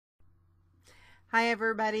Hi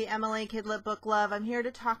everybody, Emily, Kidlit Book Love. I'm here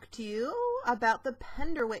to talk to you about the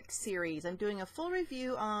Penderwicks series. I'm doing a full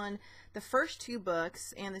review on the first two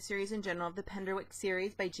books and the series in general of the Penderwicks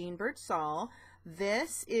series by Jeanne Birdsall.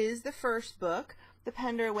 This is the first book, The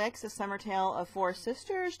Penderwicks, A Summer Tale of Four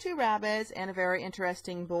Sisters, Two Rabbits, and a Very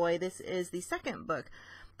Interesting Boy. This is the second book,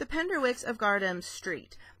 The Penderwicks of Gardam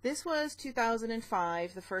Street. This was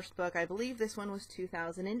 2005, the first book. I believe this one was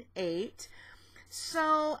 2008.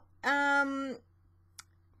 So,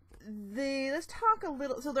 let's talk a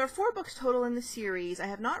little. So there are 4 books total in the series. I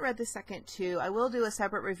have not read the second 2. I will do a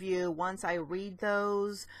separate review once I read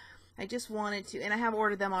those. I just wanted to, and I have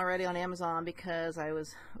ordered them already on Amazon because I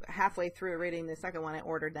was halfway through reading the second one. I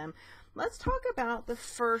ordered them. Let's talk about the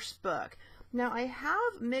first book. Now, I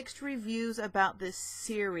have mixed reviews about this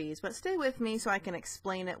series, but stay with me so I can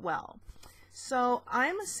explain it well. So,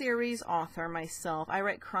 I'm a series author myself. I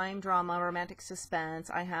write crime, drama, romantic suspense.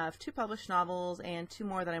 I have 2 published novels and 2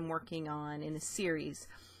 more that I'm working on in a series.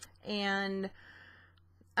 And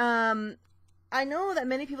I know that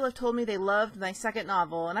many people have told me they loved my second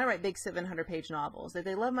novel, and I write big 700-page novels, that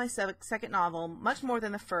they love my second novel much more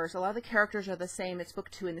than the first. A lot of the characters are the same. It's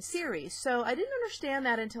book 2 in the series. So I didn't understand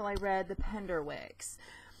that until I read The Penderwicks.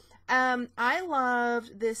 I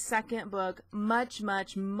loved this second book much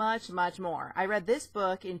more. I read this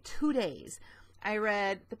book in 2 days. I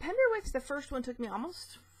read The Penderwicks. The first one took me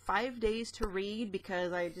almost 5 days to read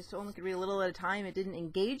because I just only could read a little at a time. It didn't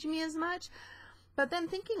engage me as much. But then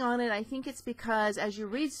thinking on it, I think it's because as you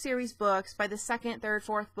read series books, by the second, third,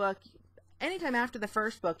 fourth book, anytime after the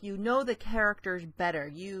first book, you know the characters better.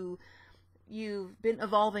 You've been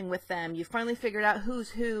evolving with them. You've finally figured out who's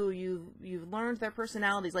who. You've learned their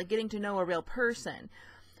personalities, like getting to know a real person.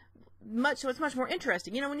 So it's much more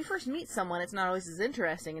interesting. You know, when you first meet someone, it's not always as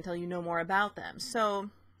interesting until you know more about them. So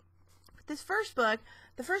this first book,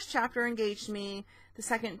 the first chapter engaged me, the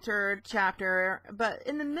second, third chapter, but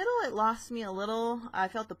in the middle it lost me a little. I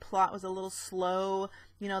felt the plot was a little slow.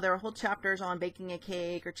 You know, there were whole chapters on baking a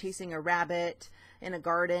cake or chasing a rabbit in a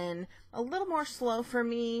garden. A little more slow for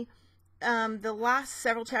me. The last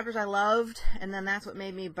several chapters I loved, and then that's what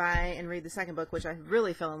made me buy and read the second book, which I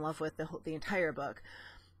really fell in love with the entire book.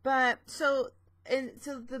 But so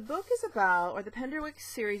the book is about, or the Penderwicks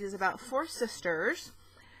series is about 4 sisters.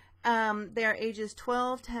 They are ages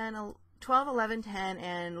 12, 11, 10,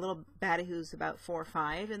 and little Batty, who's about 4 or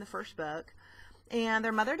 5 in the first book. And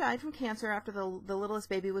their mother died from cancer after the littlest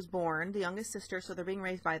baby was born, the youngest sister, so they're being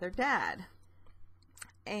raised by their dad.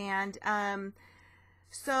 And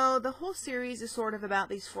so the whole series is sort of about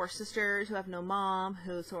these 4 sisters who have no mom,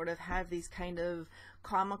 who sort of have these kind of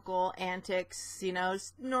comical antics, you know,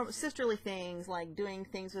 sisterly things like doing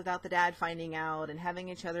things without the dad finding out and having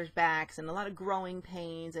each other's backs and a lot of growing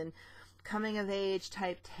pains and coming of age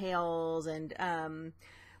type tales and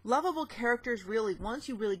lovable characters really once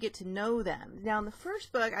you really get to know them. Now in the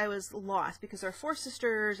first book I was lost because there are 4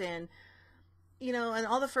 sisters and you know, and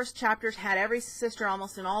all the first chapters had every sister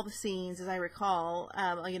almost in all the scenes, as I recall.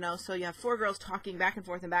 You know, so you have 4 girls talking back and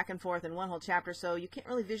forth in one whole chapter, so you can't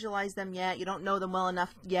really visualize them yet. You don't know them well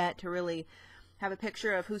enough yet to really have a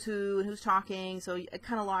picture of who's who and who's talking, so it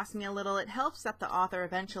kind of lost me a little. It helps that the author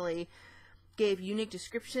eventually gave unique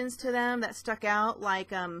descriptions to them that stuck out,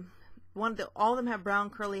 like all of them have brown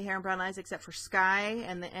curly hair and brown eyes except for Sky,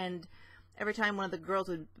 and every time one of the girls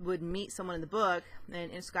would meet someone in the book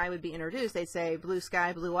and Sky would be introduced, they'd say, blue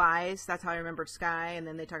sky, blue eyes. That's how I remembered Sky. And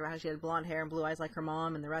then they talk about how she had blonde hair and blue eyes like her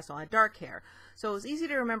mom, and the rest all had dark hair. So it was easy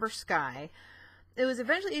to remember Sky. It was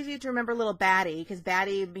eventually easy to remember little Batty, because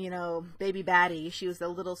Batty, you know, baby Batty, she was the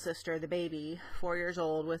little sister, the baby, 4 years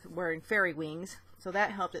old, wearing fairy wings. So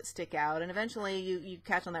that helped it stick out. And eventually you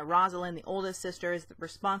catch on that Rosalind, the oldest sister, is the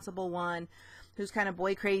responsible one, who's kind of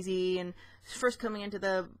boy crazy and first coming into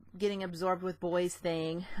the getting absorbed with boys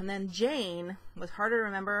thing. And then Jane was harder to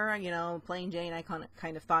remember, you know, plain Jane I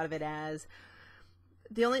kind of thought of it as.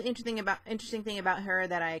 The only interesting thing about her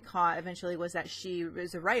that I caught eventually was that she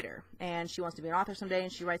is a writer and she wants to be an author someday,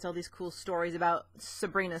 and she writes all these cool stories about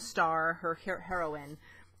Sabrina Starr, her heroine.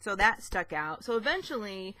 So that stuck out. So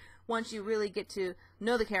eventually, once you really get to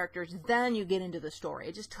know the characters, then you get into the story.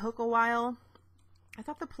 It just took a while. I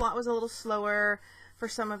thought the plot was a little slower for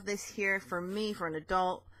some of this here for me, for an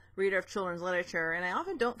adult reader of children's literature, and I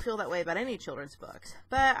often don't feel that way about any children's books.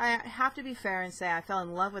 But I have to be fair and say I fell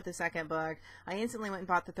in love with the second book. I instantly went and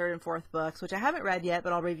bought the third and fourth books, which I haven't read yet,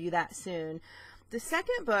 but I'll review that soon. The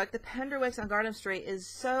second book, The Penderwicks on Gardam Street, is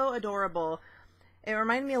so adorable. It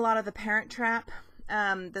reminded me a lot of The Parent Trap.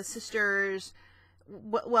 The sisters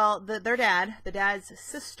well, their dad, the dad's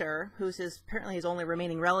sister, who's apparently his only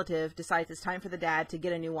remaining relative, decides it's time for the dad to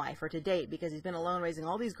get a new wife or to date because he's been alone raising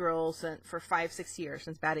all these girls for 5-6 years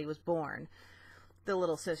since Batty was born, the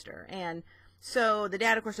little sister. And so the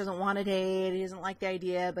dad, of course, doesn't want to date. He doesn't like the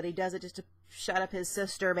idea, but he does it just to shut up his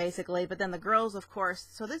sister, basically. But then the girls, of course,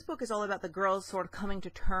 so this book is all about the girls sort of coming to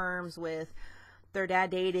terms with their dad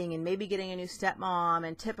dating and maybe getting a new stepmom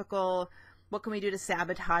and typical, what can we do to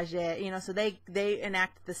sabotage it? You know, so they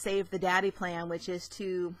enact the Save the Daddy plan, which is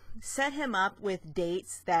to set him up with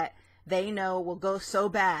dates that they know will go so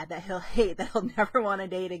bad that he'll hate, that he'll never want to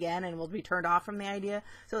date again and will be turned off from the idea.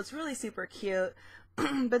 So it's really super cute.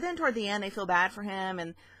 But then toward the end, they feel bad for him,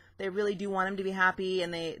 and they really do want him to be happy,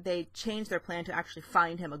 and they change their plan to actually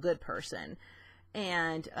find him a good person,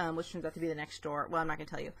 and which turns out to be the next door. Well, I'm not going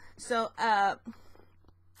to tell you. So,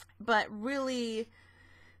 but really,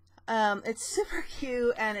 it's super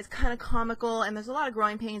cute, and it's kind of comical, and there's a lot of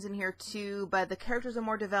growing pains in here too, but the characters are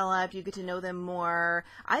more developed. You get to know them more.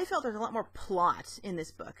 I felt there's a lot more plot in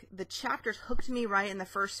this book. The chapters hooked me right in the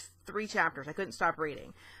first 3 chapters. I couldn't stop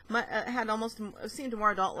reading. Had almost seemed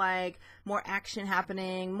more adult-like, more action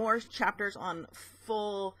happening, more chapters on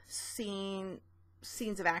full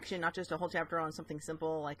scenes of action, not just a whole chapter on something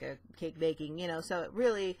simple like a cake baking, you know. So it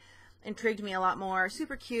really intrigued me a lot more.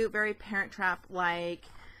 Super cute, very Parent Trap-like.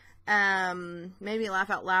 Made me laugh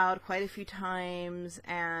out loud quite a few times,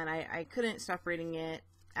 and I couldn't stop reading it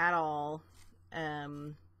at all.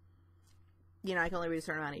 You know, I can only read a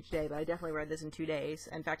certain amount each day, but I definitely read this in 2 days.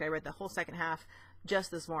 In fact, I read the whole second half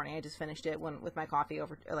just this morning. I just finished it with my coffee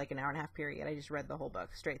over like an hour and a half period. I just read the whole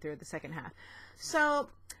book straight through the second half. So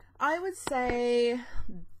I would say,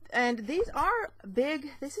 and these are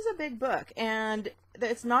big, this is a big book, and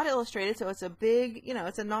it's not illustrated, so it's a big, you know,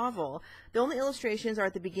 it's a novel. The only illustrations are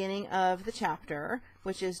at the beginning of the chapter,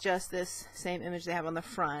 which is just this same image they have on the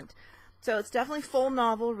front. So it's definitely full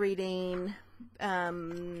novel reading.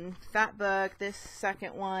 Fat book. This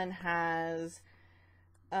second one has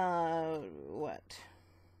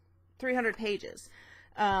 300 pages.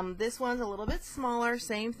 This one's a little bit smaller,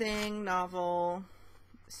 same thing, novel,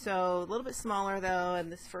 so a little bit smaller though,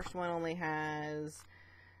 and this first one only has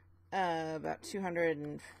about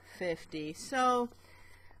 250. So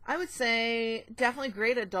I would say definitely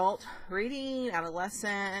great adult reading,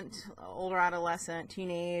 adolescent, older adolescent,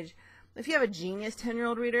 teenage. If you have a genius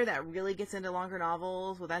 10-year-old reader that really gets into longer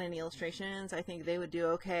novels without any illustrations, I think they would do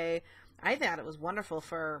okay. I thought it was wonderful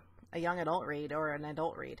for a young adult read or an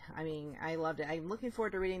adult read. I mean, I loved it. I'm looking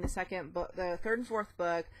forward to reading the second book, the third and fourth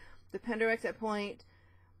book, the Penderwicks at Point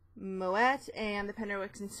Moet and the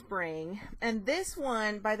Penderwicks in Spring. And this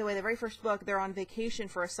one, by the way, the very first book, they're on vacation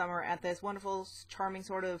for a summer at this wonderful, charming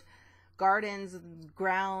sort of gardens,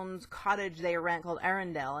 grounds, cottage they rent called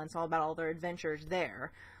Arundel, and it's all about all their adventures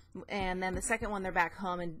there. And then the second one, they're back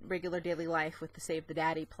home in regular daily life with the Save the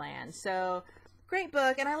Daddy plan. So, great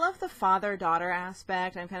book, and I love the father-daughter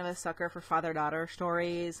aspect. I'm kind of a sucker for father-daughter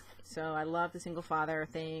stories, so I love the single father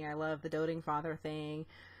thing. I love the doting father thing.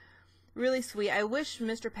 Really sweet. I wish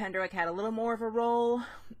Mr. Penderwick had a little more of a role.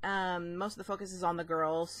 Most of the focus is on the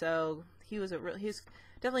girls, so he was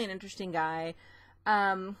definitely an interesting guy.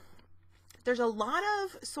 There's a lot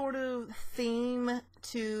of sort of theme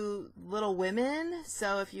to Little Women.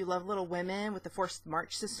 So if you love Little Women with the Forced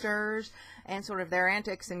March sisters and sort of their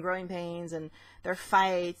antics and growing pains and their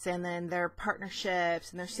fights and then their partnerships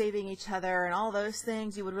and their saving each other and all those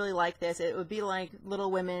things, you would really like this. It would be like Little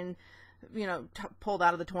Women, you know, pulled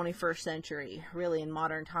out of the 21st century, really, in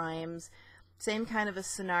modern times. Same kind of a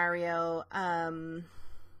scenario. I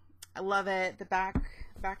love it. The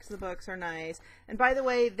backs of the books are nice. And by the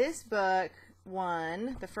way, this book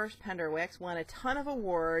won, the first Penderwicks, won a ton of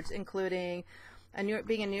awards, including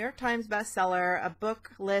being a New York Times bestseller, a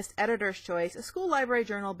book list editor's choice, a school library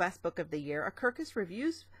journal best book of the year, a Kirkus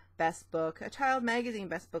Reviews best book, a Child Magazine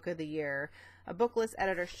best book of the year, a book list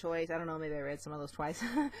editor's choice. I don't know, maybe I read some of those twice.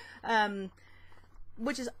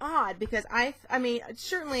 Which is odd because I mean,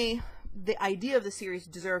 certainly the idea of the series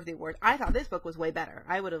deserved the award. I thought this book was way better.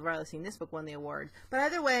 I would have rather seen this book win the award. But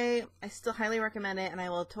either way, I still highly recommend it, and I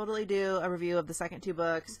will totally do a review of the second 2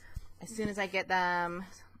 books as soon as I get them.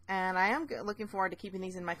 And I am looking forward to keeping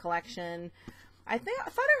these in my collection. I thought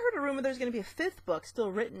I heard a rumor there's going to be a 5th book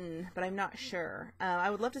still written, but I'm not sure. I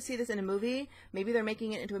would love to see this in a movie. Maybe they're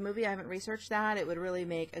making it into a movie. I haven't researched that. It would really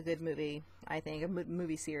make a good movie, I think, a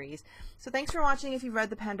movie series. So thanks for watching. If you've read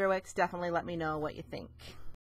the Penderwicks, definitely let me know what you think.